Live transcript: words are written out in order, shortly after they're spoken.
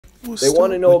They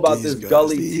want to know about this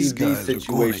Gully These TV guys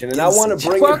situation, are and I want to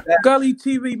bring Fuck it back. Gully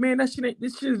TV, man. That shit ain't.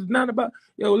 This shit is not about.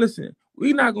 Yo, listen,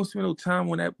 we not gonna spend no time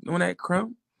on that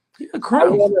crumb. He a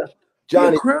crumb.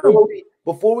 Johnny,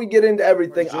 before we get into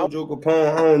everything, JoJo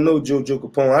Capone, I don't know JoJo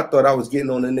Capone. I thought I was getting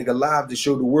on a nigga live to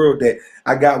show the world that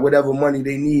I got whatever money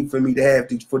they need for me to have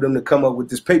for them to come up with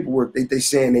this paperwork they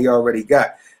saying they already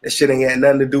got. That shit ain't had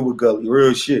nothing to do with Gully,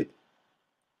 real shit.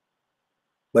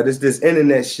 But it's this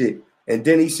internet shit. And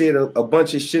then he said a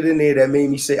bunch of shit in there that made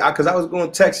me say, because I was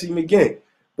going to text him again,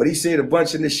 but he said a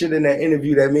bunch of the shit in that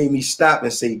interview that made me stop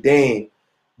and say, damn,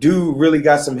 dude really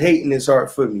got some hate in his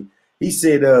heart for me. He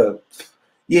said,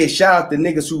 yeah, shout out the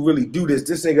niggas who really do this.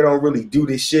 This nigga don't really do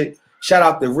this shit. Shout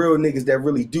out the real niggas that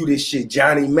really do this shit.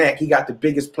 Jonnie Mac, he got the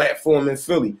biggest platform in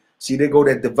Philly. See, they go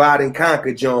that divide and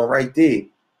conquer John right there.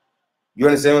 You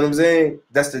understand what I'm saying?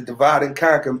 That's the divide and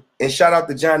conquer. And shout out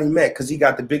to Jonnie Mac because he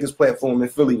got the biggest platform in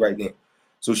Philly right now.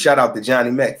 So shout out to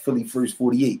Jonnie Mac,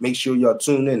 hillyfirst48. Make sure y'all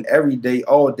tune in every day,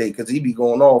 all day, because he be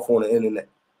going off on the internet.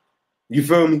 You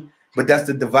feel me? But that's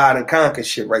the divide and conquer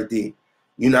shit right there.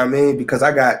 You know what I mean? Because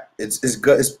I got it's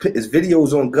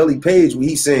videos on Gully page where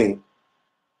he's saying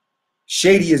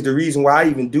Shady is the reason why I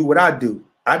even do what I do.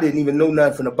 I didn't even know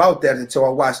nothing about that until I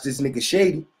watched this nigga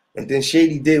Shady, and then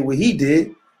Shady did what he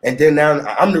did, and then now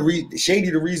I'm Shady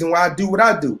the reason why I do what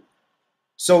I do.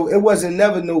 So it wasn't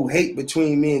never no hate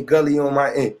between me and Gully on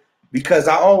my end, because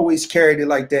I always carried it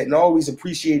like that and always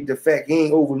appreciated the fact he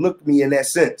ain't overlooked me in that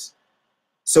sense.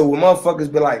 So when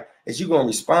motherfuckers be like, is you gonna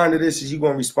respond to this? Is you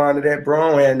gonna respond to that? Bro, I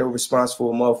don't have no response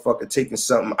for a motherfucker taking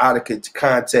something out of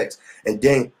context and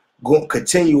then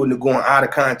continuing to go out of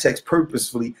context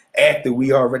purposefully after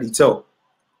we already told.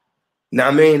 Now,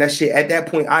 I mean, that shit, at that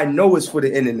point, I know it's for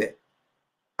the internet.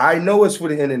 I know it's for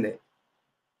the internet.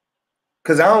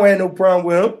 Because I don't have no problem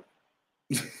with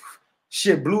him.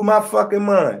 Shit blew my fucking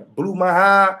mind. Blew my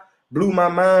high, blew my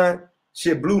mind.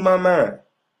 Shit blew my mind.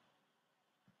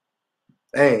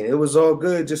 Dang, it was all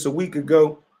good just a week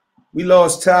ago. We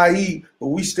lost Ty, but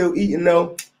we still eating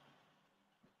though.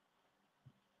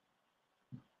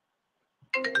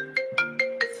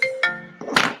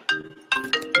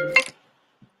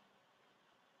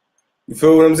 You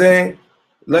feel what I'm saying?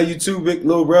 Love you too, big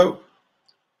little bro.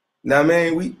 Now,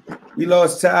 man, we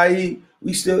lost Ty,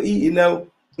 we still eating though.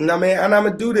 Now, man, and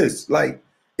I'ma do this. Like,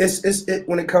 it's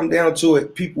when it comes down to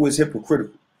it, people is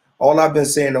hypocritical. All I've been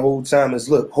saying the whole time is,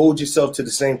 look, hold yourself to the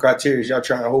same criteria as y'all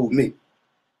trying to hold me.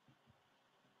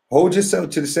 Hold yourself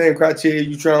to the same criteria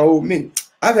you trying to hold me.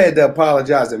 I've had to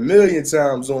apologize a million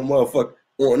times on motherfucker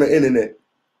on the internet.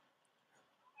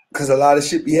 Because a lot of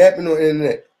shit be happening on the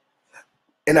internet.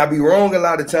 And I be wrong a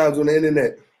lot of times on the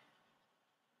internet.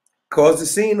 Cause the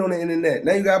scene on the internet.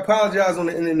 Now you gotta apologize on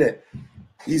the internet.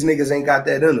 These niggas ain't got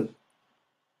that in them.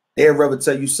 They'd rather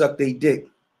tell you suck they dick.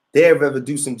 They'd rather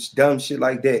do some dumb shit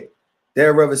like that. They'd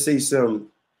rather say some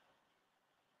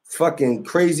fucking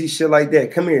crazy shit like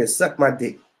that. Come here and suck my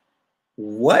dick.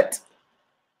 What?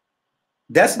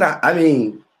 That's not, I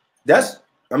mean,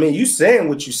 you saying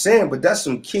what you saying, but that's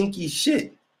some kinky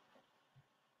shit.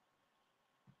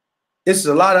 It's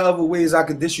a lot of other ways I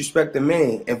could disrespect a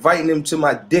man. Inviting him to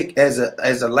my dick as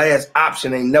a last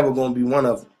option ain't never gonna be one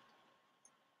of them.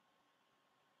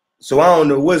 So I don't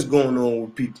know what's going on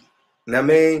with people. You know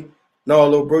what I mean? No,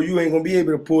 little bro, you ain't gonna be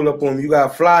able to pull up on me. You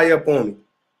gotta fly up on me. You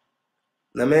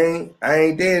know what I mean? I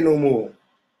ain't there no more.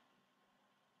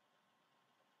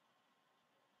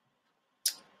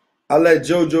 I let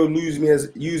JoJo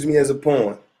use me as a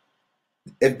pawn.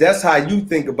 If that's how you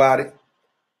think about it,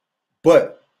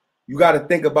 but you got to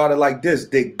think about it like this.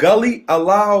 Did Gully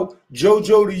allow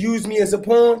JoJo to use me as a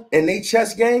pawn in their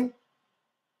chess game?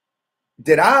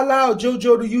 Did I allow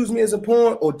JoJo to use me as a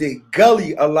pawn, or did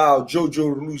Gully allow JoJo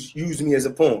to use me as a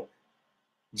pawn?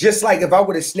 Just like if I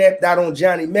would have snapped out on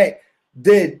Jonnie Mac,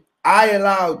 did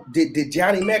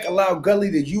Jonnie Mac allow Gully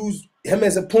to use him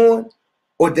as a pawn?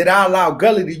 Or did I allow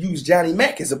Gully to use Jonnie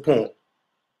Mac as a pawn?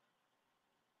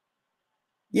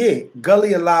 Yeah,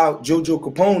 Gully allowed JoJo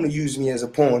Capone to use me as a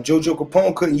pawn. JoJo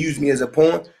Capone couldn't use me as a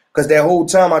pawn because that whole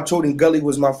time I told him Gully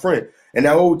was my friend. And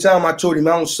that whole time I told him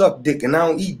I don't suck dick and I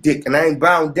don't eat dick and I ain't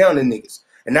bowing down to niggas.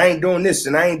 And I ain't doing this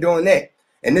and I ain't doing that.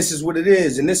 And this is what it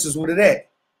is and this is what it at.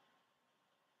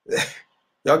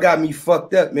 Y'all got me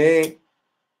fucked up, man.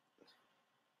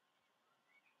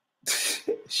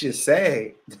 Shit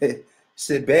sad.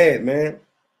 Shit bad, man.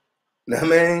 Know what I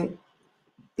mean?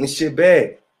 This shit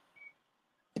bad.